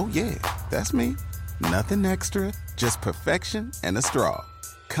 Oh yeah, that's me. Nothing extra, just perfection and a straw.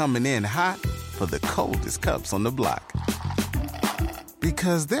 Coming in hot for the coldest cups on the block.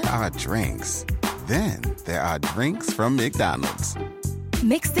 Because there are drinks. Then there are drinks from McDonald's.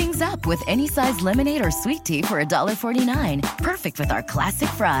 Mix things up with any size lemonade or sweet tea for $1.49. Perfect with our classic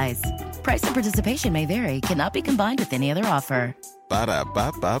fries. Price and participation may vary. Cannot be combined with any other offer.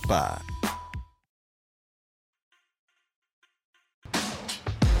 Ba-da-ba-ba-ba.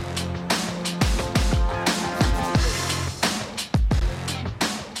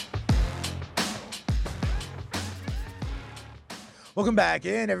 Welcome back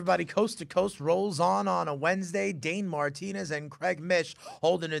in, everybody. Coast to Coast rolls on a Wednesday. Dane Martinez and Craig Mish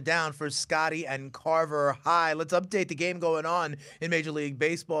holding it down for Scotty and Carver High. Let's update the game going on in Major League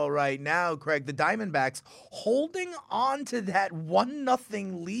Baseball right now. Craig, the Diamondbacks holding on to that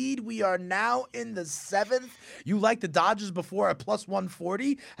 1-0 lead. We are now in the 7th. You liked the Dodgers before at plus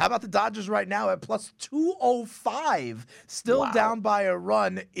 140. How about the Dodgers right now at plus 205? Still down by a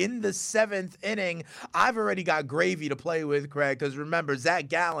run in the 7th inning. I've already got gravy to play with, Craig, because remember, remember, Zach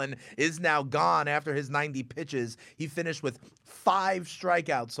Gallen is now gone after his 90 pitches. He finished with 5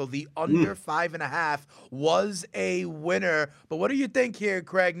 strikeouts, so the under 5.5 was a winner. But what do you think here,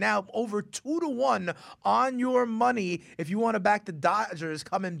 Craig? Now over 2-1 on your money if you want to back the Dodgers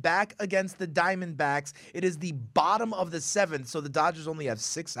coming back against the Diamondbacks. It is the bottom of the 7th, so the Dodgers only have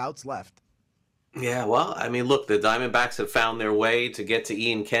 6 outs left. Yeah, well, I mean, look, the Diamondbacks have found their way to get to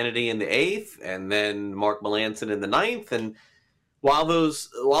Ian Kennedy in the 8th and then Mark Melancon in the 9th. And while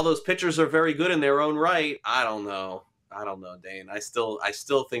those pitchers are very good in their own right, I don't know, Dane. I still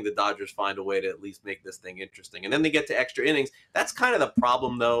think the Dodgers find a way to at least make this thing interesting. And then they get to extra innings. That's kind of the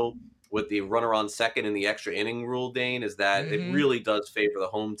problem, though, with the runner on second and the extra inning rule, Dane, is that it really does favor the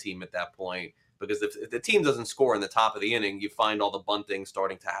home team at that point. Because if the team doesn't score in the top of the inning, you find all the bunting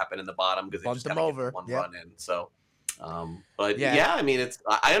starting to happen in the bottom because they just got to get one run in. So, but yeah, I mean,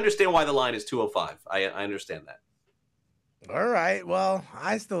 I understand why the line is 205. I understand that. All right. Well,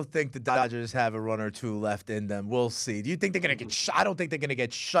 I still think the Dodgers have a run or two left in them. We'll see. Do you think they're going to get shut? I don't think they're going to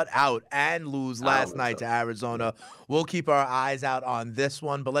get shut out and lose last night to Arizona. We'll keep our eyes out on this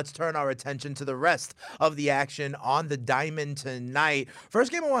one, but let's turn our attention to the rest of the action on the diamond tonight.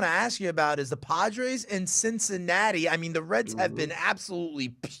 First game I want to ask you about is the Padres in Cincinnati. I mean, the Reds have been absolutely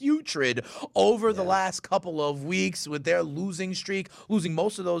putrid over the last couple of weeks with their losing streak, losing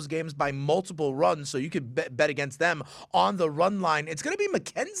most of those games by multiple runs, so you could bet against them on the run line. It's going to be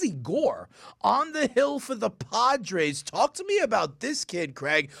Mackenzie Gore on the hill for the Padres. Talk to me about this kid,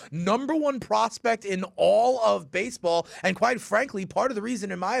 Craig. #1 prospect in all of baseball, and quite frankly, part of the reason,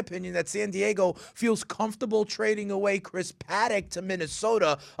 in my opinion, that San Diego feels comfortable trading away Chris Paddock to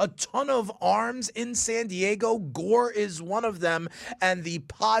Minnesota. A ton of arms in San Diego. Gore is one of them, and the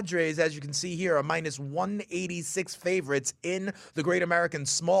Padres, as you can see here, are -186 favorites in the Great American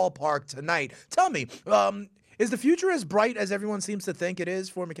Small Park tonight. Tell me, is the future as bright as everyone seems to think it is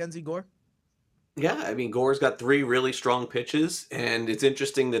for Mackenzie Gore? Yeah, I mean, Gore's got 3 really strong pitches, and it's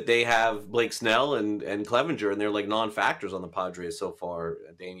interesting that they have Blake Snell and Clevenger, and they're like non-factors on the Padres so far,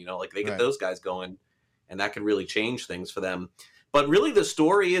 Dane. You know, like they get those guys going, and that could really change things for them. But really the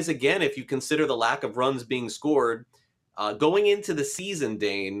story is, again, if you consider the lack of runs being scored, going into the season,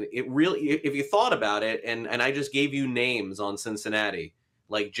 Dane, it really, if you thought about it, and I just gave you names on Cincinnati,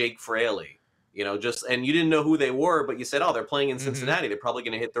 like Jake Fraley, you know, and you didn't know who they were, but you said, oh, they're playing in Cincinnati. They're probably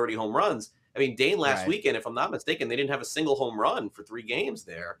going to hit 30 home runs. I mean, Dane, last weekend, if I'm not mistaken, they didn't have a single home run for 3 games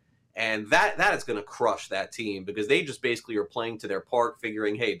there. And that is going to crush that team because they just basically are playing to their part,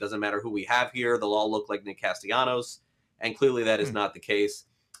 figuring, hey, it doesn't matter who we have here. They'll all look like Nick Castellanos. And clearly that is not the case.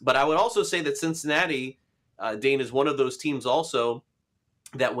 But I would also say that Cincinnati, Dane, is one of those teams also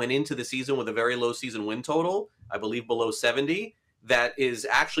that went into the season with a very low season win total, I believe below 70. That is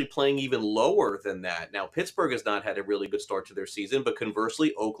actually playing even lower than that. Now, Pittsburgh has not had a really good start to their season, but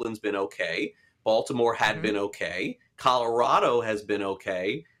conversely, Oakland's been okay. Baltimore had been okay. Colorado has been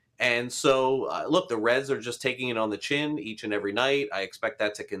okay. And so, look, the Reds are just taking it on the chin each and every night. I expect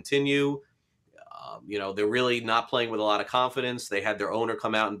that to continue. You know, they're really not playing with a lot of confidence. They had their owner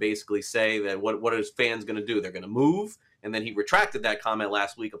come out and basically say that what are fans going to do? They're going to move. And then he retracted that comment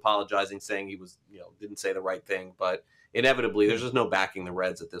last week, apologizing, saying he was, didn't say the right thing. But inevitably, there's just no backing the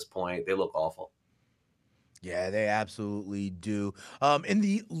Reds at this point. They look awful. Yeah, they absolutely do. In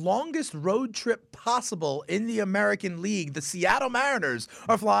the longest road trip possible in the American League, the Seattle Mariners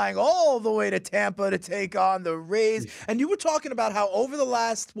are flying all the way to Tampa to take on the Rays. And you were talking about how over the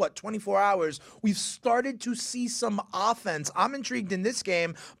last, 24 hours, we've started to see some offense. I'm intrigued in this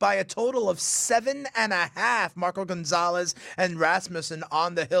game by a total of 7.5. Marco Gonzalez and Rasmussen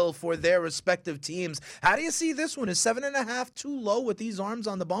on the hill for their respective teams. How do you see this one? Is 7.5 too low with these arms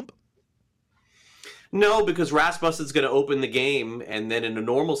on the bump? No, because Rasmussen's going to open the game, and then in a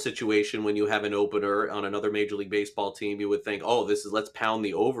normal situation, when you have an opener on another Major League Baseball team, you would think, oh, let's pound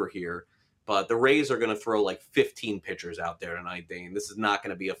the over here. But the Rays are going to throw like 15 pitchers out there tonight, Dane. This is not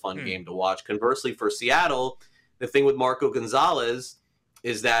going to be a fun game to watch. Conversely, for Seattle, the thing with Marco Gonzalez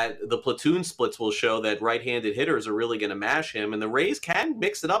is that the platoon splits will show that right-handed hitters are really going to mash him, and the Rays can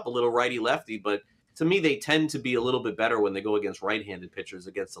mix it up a little righty-lefty, but to me, they tend to be a little bit better when they go against right-handed pitchers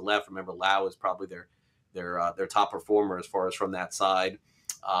against the left. Remember, Lau is probably their top performer as far as from that side.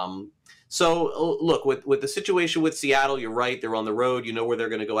 So look, with the situation with Seattle, you're right. They're on the road. You know where they're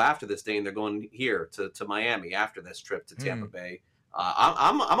going to go after this day, and they're going here to Miami after this trip to Tampa Bay.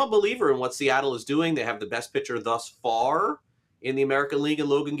 I'm a believer in what Seattle is doing. They have the best pitcher thus far in the American League in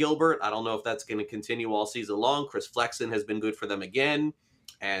Logan Gilbert. I don't know if that's going to continue all season long. Chris Flexen has been good for them again.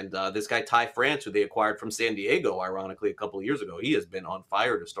 And this guy, Ty France, who they acquired from San Diego, ironically, a couple of years ago, he has been on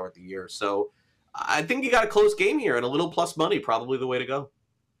fire to start the year. So I think you got a close game here, and a little plus money probably the way to go.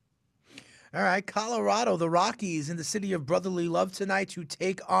 All right, Colorado, the Rockies in the city of brotherly love tonight to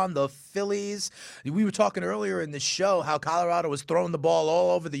take on the Phillies. We were talking earlier in the show how Colorado was throwing the ball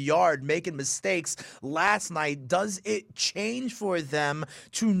all over the yard, making mistakes last night. Does it change for them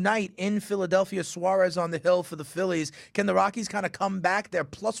tonight in Philadelphia? Suarez on the hill for the Phillies. Can the Rockies kind of come back? They're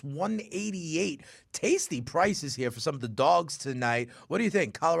plus 188. Tasty prices here for some of the dogs tonight. What do you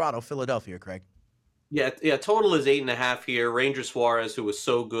think? Colorado, Philadelphia, Craig? Yeah. Total is 8.5 here. Ranger Suarez, who was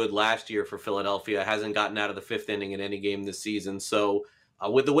so good last year for Philadelphia, hasn't gotten out of the fifth inning in any game this season. So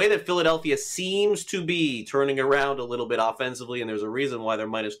with the way that Philadelphia seems to be turning around a little bit offensively, and there's a reason why they're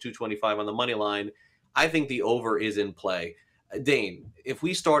minus 225 on the money line, I think the over is in play. Dane, if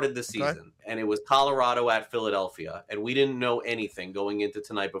we started the season and it was Colorado at Philadelphia and we didn't know anything going into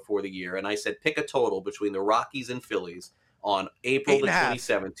tonight before the year, and I said pick a total between the Rockies and Phillies on April the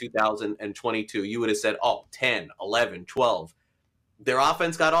 27th, 2022, you would have said, 10, 11, 12. Their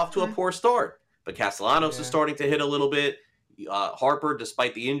offense got off to a poor start, but Castellanos is starting to hit a little bit. Harper,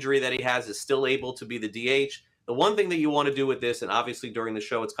 despite the injury that he has, is still able to be the DH. The one thing that you want to do with this, and obviously during the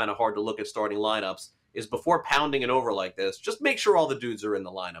show it's kind of hard to look at starting lineups, is before pounding it over like this, just make sure all the dudes are in the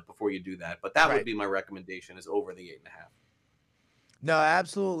lineup before you do that. But that would be my recommendation, is over the 8.5. No,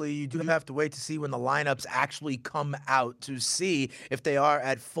 absolutely. You do have to wait to see when the lineups actually come out to see if they are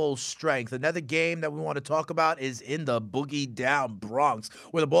at full strength. Another game that we want to talk about is in the boogie down Bronx,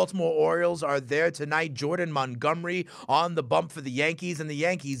 where the Baltimore Orioles are there tonight. Jordan Montgomery on the bump for the Yankees, and the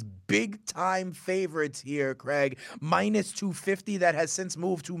Yankees big-time favorites here, Craig. Minus 250. That has since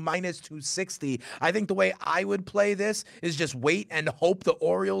moved to minus 260. I think the way I would play this is just wait and hope the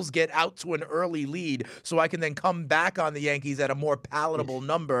Orioles get out to an early lead so I can then come back on the Yankees at a more palatable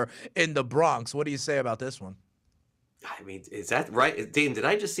number in the Bronx. What do you say about this one? I mean, is that right? Dane, did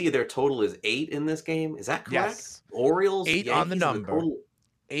I just see their total is 8 in this game? Is that correct? Yes. Orioles, 8 Yankees, on the number. total...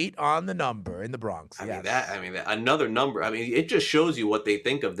 8 on the number in the Bronx. I mean, another number. I mean, it just shows you what they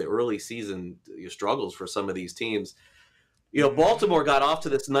think of the early season struggles for some of these teams. You know, Baltimore got off to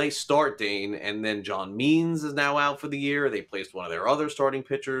this nice start, Dane, and then John Means is now out for the year. They placed one of their other starting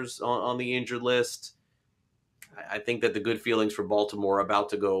pitchers on the injured list. I think that the good feelings for Baltimore are about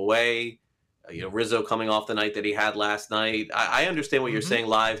to go away. Rizzo coming off the night that he had last night. I understand what you're saying.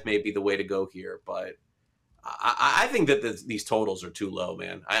 Live may be the way to go here, but I think that these totals are too low,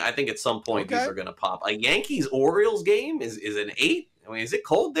 man. I think at some point these are going to pop. A Yankees-Orioles game is an 8. I mean, is it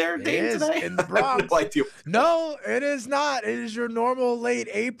cold there, Dane, today? In the Bronx. No, it is not. It is your normal late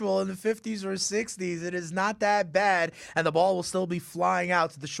April in the 50s or 60s. It is not that bad, and the ball will still be flying out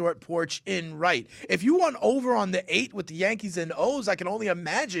to the short porch in right. If you want over on the 8 with the Yankees and O's, I can only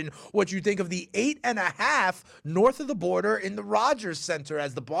imagine what you think of the 8.5 north of the border in the Rogers Center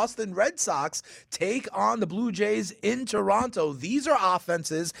as the Boston Red Sox take on the Blue Jays in Toronto. These are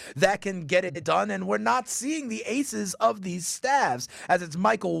offenses that can get it done, and we're not seeing the aces of these staffs, as it's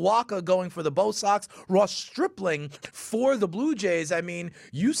Michael Wacha going for the Bo Sox, Ross Stripling for the Blue Jays. I mean,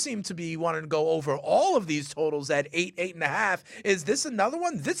 you seem to be wanting to go over all of these totals at 8, 8.5. Is this another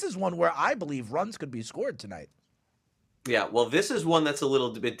one? This is one where I believe runs could be scored tonight. Yeah, well, this is one that's a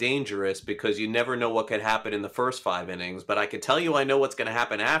little bit dangerous because you never know what could happen in the first 5 innings, but I can tell you I know what's going to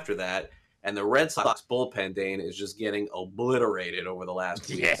happen after that, and the Red Sox bullpen, Dane, is just getting obliterated over the last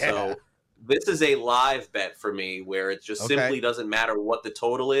week. Yeah. So this is a live bet for me where it just simply doesn't matter what the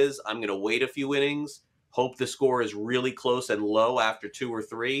total is. I'm going to wait a few innings, hope the score is really close and low after 2 or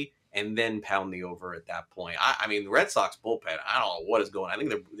 3, and then pound the over at that point. I mean, the Red Sox bullpen, I don't know what is going on. I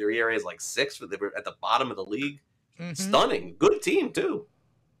think their ERA is like 6 at the bottom of the league. Stunning. Good team, too.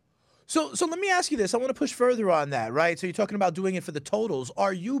 So let me ask you this. I want to push further on that, right? So you're talking about doing it for the totals.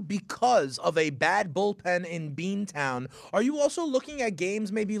 Are you, because of a bad bullpen in Beantown, are you also looking at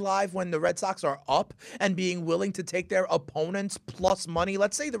games maybe live when the Red Sox are up and being willing to take their opponents plus money?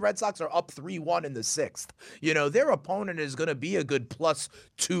 Let's say the Red Sox are up 3-1 in the 6th. You know, their opponent is going to be a good plus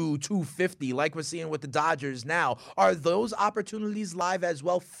 250 like we're seeing with the Dodgers now. Are those opportunities live as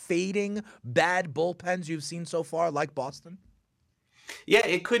well, fading bad bullpens you've seen so far like Boston? Yeah,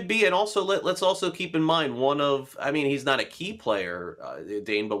 it could be. And also, let's also keep in mind he's not a key player,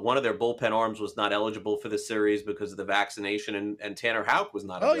 Dane, but one of their bullpen arms was not eligible for the series because of the vaccination, and Tanner Houck was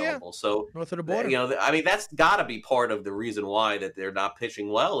not available. Yeah. So, north of the border. That's got to be part of the reason why that they're not pitching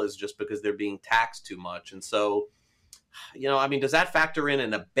well is just because they're being taxed too much. And so, does that factor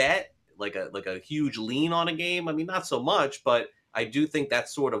in a bet, like a huge lean on a game? I mean, not so much, but I do think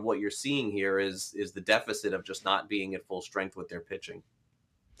that's sort of what you're seeing here is the deficit of just not being at full strength with their pitching.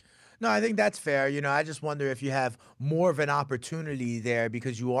 No, I think that's fair. I just wonder if you have more of an opportunity there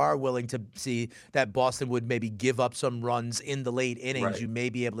because you are willing to see that Boston would maybe give up some runs in the late innings. Right. You may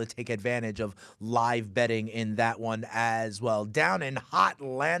be able to take advantage of live betting in that one as well. Down in hot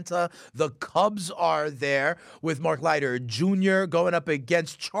Atlanta, the Cubs are there with Mark Leiter Jr. going up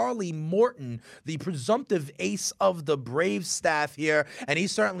against Charlie Morton, the presumptive ace of the Braves staff here. And he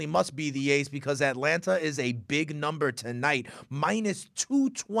certainly must be the ace because Atlanta is a big number tonight. Minus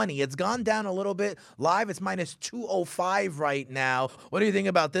 220. It's gone down a little bit. Live, it's minus 205 right now. What do you think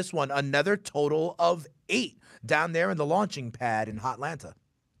about this one? Another total of 8 down there in the launching pad in Hotlanta.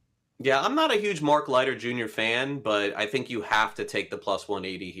 Yeah, I'm not a huge Mark Leiter Jr. fan, but I think you have to take the plus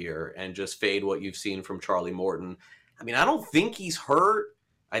 180 here and just fade what you've seen from Charlie Morton. I mean, I don't think he's hurt.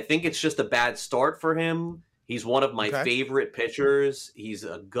 I think it's just a bad start for him. He's one of my favorite pitchers. He's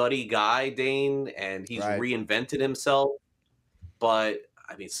a gutty guy, Dane, and he's reinvented himself. But,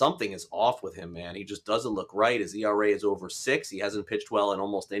 I mean, something is off with him, man. He just doesn't look right. His ERA is over 6. He hasn't pitched well in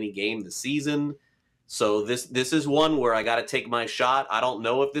almost any game this season. So this is one where I got to take my shot. I don't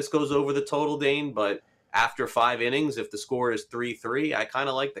know if this goes over the total, Dane, but after 5 innings, if the score is 3-3, I kind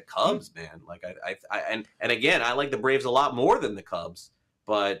of like the Cubs, man. Like and again, I like the Braves a lot more than the Cubs.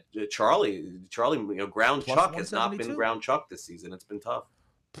 But Charlie, ground Plus Chuck has not been 172? ground Chuck this season. It's been tough.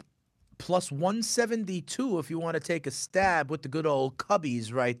 Plus 172 if you want to take a stab with the good old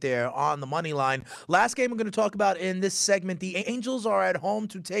Cubbies right there on the money line. Last game we're going to talk about in this segment, the Angels are at home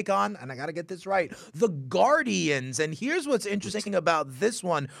to take on, and I got to get this right, the Guardians. And here's what's interesting about this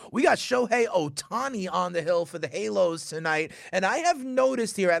one. We got Shohei Ohtani on the hill for the Halos tonight. And I have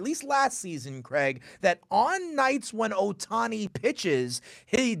noticed here, at least last season, Craig, that on nights when Ohtani pitches,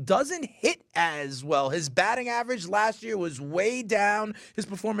 he doesn't hit as well. His batting average last year was way down. His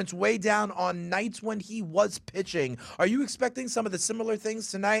performance way down on nights when he was pitching. Are you expecting some of the similar things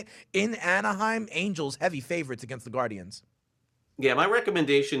tonight in Anaheim? Angels heavy favorites against the Guardians. Yeah, my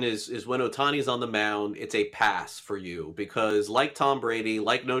recommendation is when Ohtani's on the mound, it's a pass for you because like Tom Brady,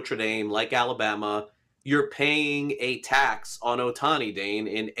 like Notre Dame, like Alabama, you're paying a tax on Ohtani, Dane,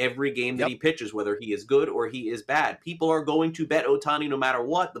 in every game that he pitches, whether he is good or he is bad. People are going to bet Ohtani no matter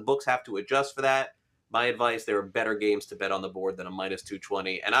what. The books have to adjust for that. My advice, there are better games to bet on the board than a minus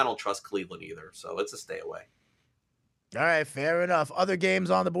 220, and I don't trust Cleveland either, so it's a stay away. All right, fair enough. Other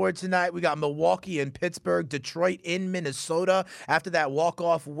games on the board tonight. We got Milwaukee and Pittsburgh, Detroit in Minnesota after that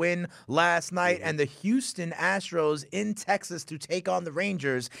walk-off win last night, and the Houston Astros in Texas to take on the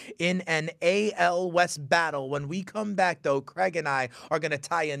Rangers in an AL West battle. When we come back, though, Craig and I are going to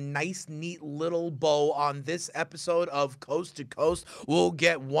tie a nice, neat little bow on this episode of Coast to Coast. We'll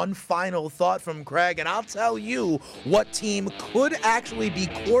get one final thought from Craig, and I'll tell you what team could actually be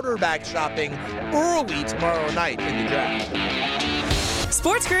quarterback shopping early tomorrow night in the draft.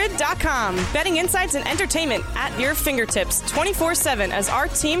 SportsGrid.com. Betting insights and entertainment at your fingertips 24/7 as our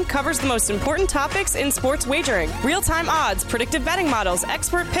team covers the most important topics in sports wagering. Real-time odds, predictive betting models,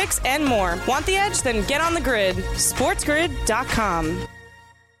 expert picks, and more. Want the edge? Then get on the grid. SportsGrid.com.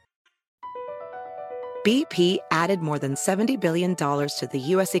 BP added more than $70 billion to the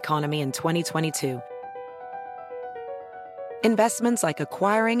U.S. economy in 2022. Investments like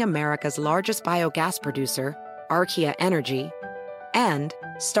acquiring America's largest biogas producer, Archaea Energy, and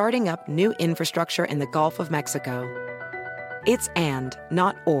starting up new infrastructure in the Gulf of Mexico. It's and,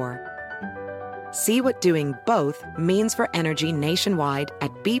 not or. See what doing both means for energy nationwide at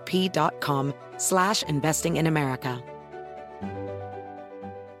bp.com/investing in America.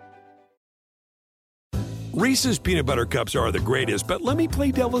 Reese's peanut butter cups are the greatest, but let me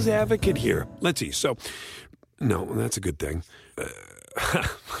play devil's advocate here. Let's see. So, no, that's a good thing.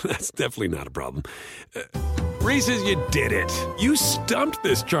 That's definitely not a problem. Reese's, you did it. You stumped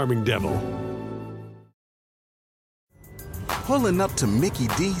this charming devil. Pulling up to Mickey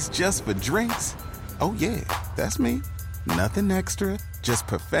D's just for drinks? Oh yeah, that's me. Nothing extra, just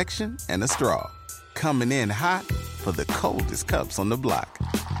perfection and a straw. Coming in hot for the coldest cups on the block.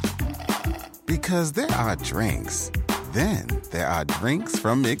 Because there are drinks. Then there are drinks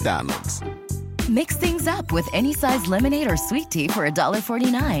from McDonald's. Mix things up with any size lemonade or sweet tea for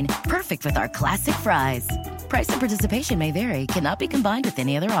 $1.49. Perfect with our classic fries. Price and participation may vary. Cannot be combined with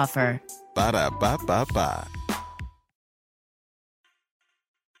any other offer. Ba-da-ba-ba-ba.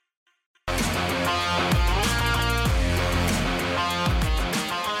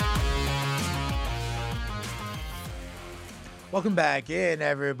 Welcome back in,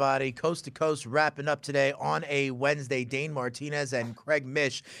 everybody. Coast to Coast wrapping up today on a Wednesday. Dane Martinez and Craig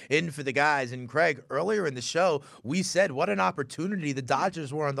Mish in for the guys. And Craig, earlier in the show, we said what an opportunity the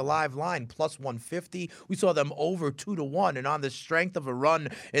Dodgers were on the live line, plus 150. We saw them over 2-1. And on the strength of a run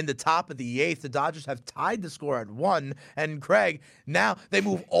in the top of the eighth, the Dodgers have tied the score at 1. And Craig, now they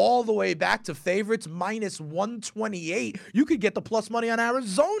move all the way back to favorites, minus 128. You could get the plus money on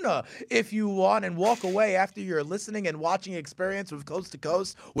Arizona if you want and walk away after your listening and watching experience with Coast to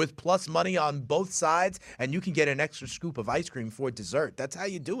Coast with plus money on both sides, and you can get an extra scoop of ice cream for dessert. That's how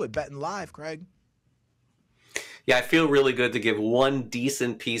you do it, betting live, Craig. Yeah, I feel really good to give one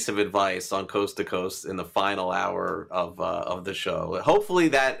decent piece of advice on Coast to Coast in the final hour of the show. Hopefully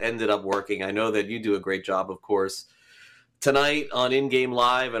that ended up working. I know that you do a great job, of course, tonight on In Game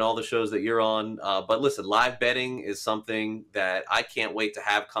Live and all the shows that you're on. But listen, live betting is something that I can't wait to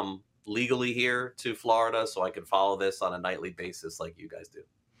have come legally here to Florida so I can follow this on a nightly basis like you guys do.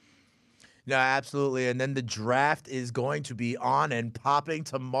 No, absolutely. And then the draft is going to be on and popping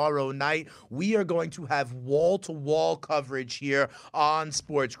tomorrow night. We are going to have wall-to-wall coverage here on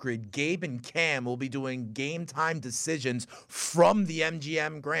Sports Grid. Gabe and Cam will be doing game time decisions from the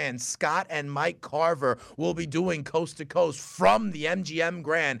MGM Grand. Scott and Mike Carver will be doing Coast to Coast from the MGM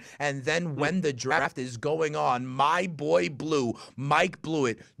Grand. And then when the draft is going on, my boy Blue, Mike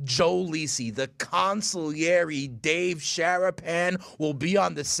Blewett, Joe Lisi, the consigliere Dave Sharapan will be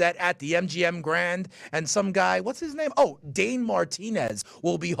on the set at the MGM Grand, and some guy, what's his name? Oh, Dane Martinez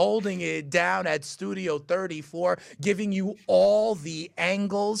will be holding it down at Studio 34, giving you all the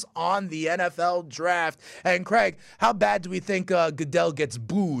angles on the NFL draft. And Craig, how bad do we think Goodell gets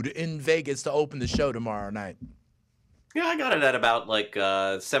booed in Vegas to open the show tomorrow night? Yeah, I got it at about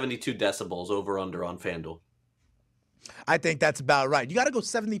 72 decibels over under on FanDuel. I think that's about right. You got to go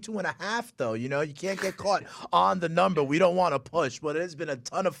 72.5, though. You know, you can't get caught on the number. We don't want to push, but it has been a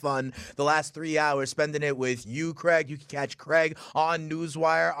ton of fun the last 3 hours spending it with you, Craig. You can catch Craig on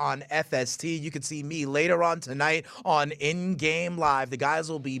Newswire on FST. You can see me later on tonight on In Game Live. The guys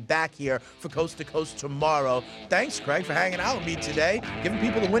will be back here for Coast to Coast tomorrow. Thanks, Craig, for hanging out with me today, giving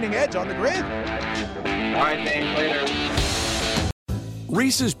people the winning edge on the grid. All right, thanks. Later.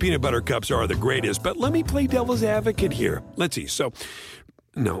 Reese's Peanut Butter Cups are the greatest, but let me play devil's advocate here. Let's see. So,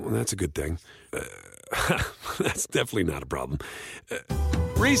 no, that's a good thing. That's definitely not a problem.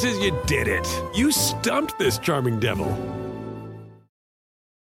 Reese's, you did it. You stumped this charming devil.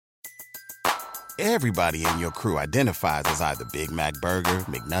 Everybody in your crew identifies as either Big Mac Burger,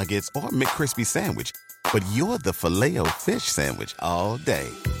 McNuggets, or McCrispy Sandwich. But you're the Filet-O-Fish Sandwich all day.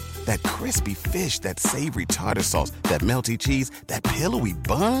 That crispy fish, that savory tartar sauce, that melty cheese, that pillowy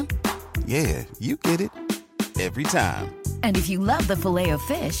bun. Yeah, you get it. Every time. And if you love the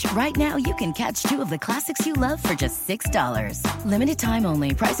Filet-O-Fish, right now you can catch two of the classics you love for just $6. Limited time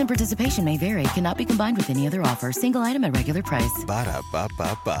only. Price and participation may vary. Cannot be combined with any other offer. Single item at regular price.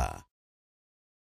 Ba-da-ba-ba-ba.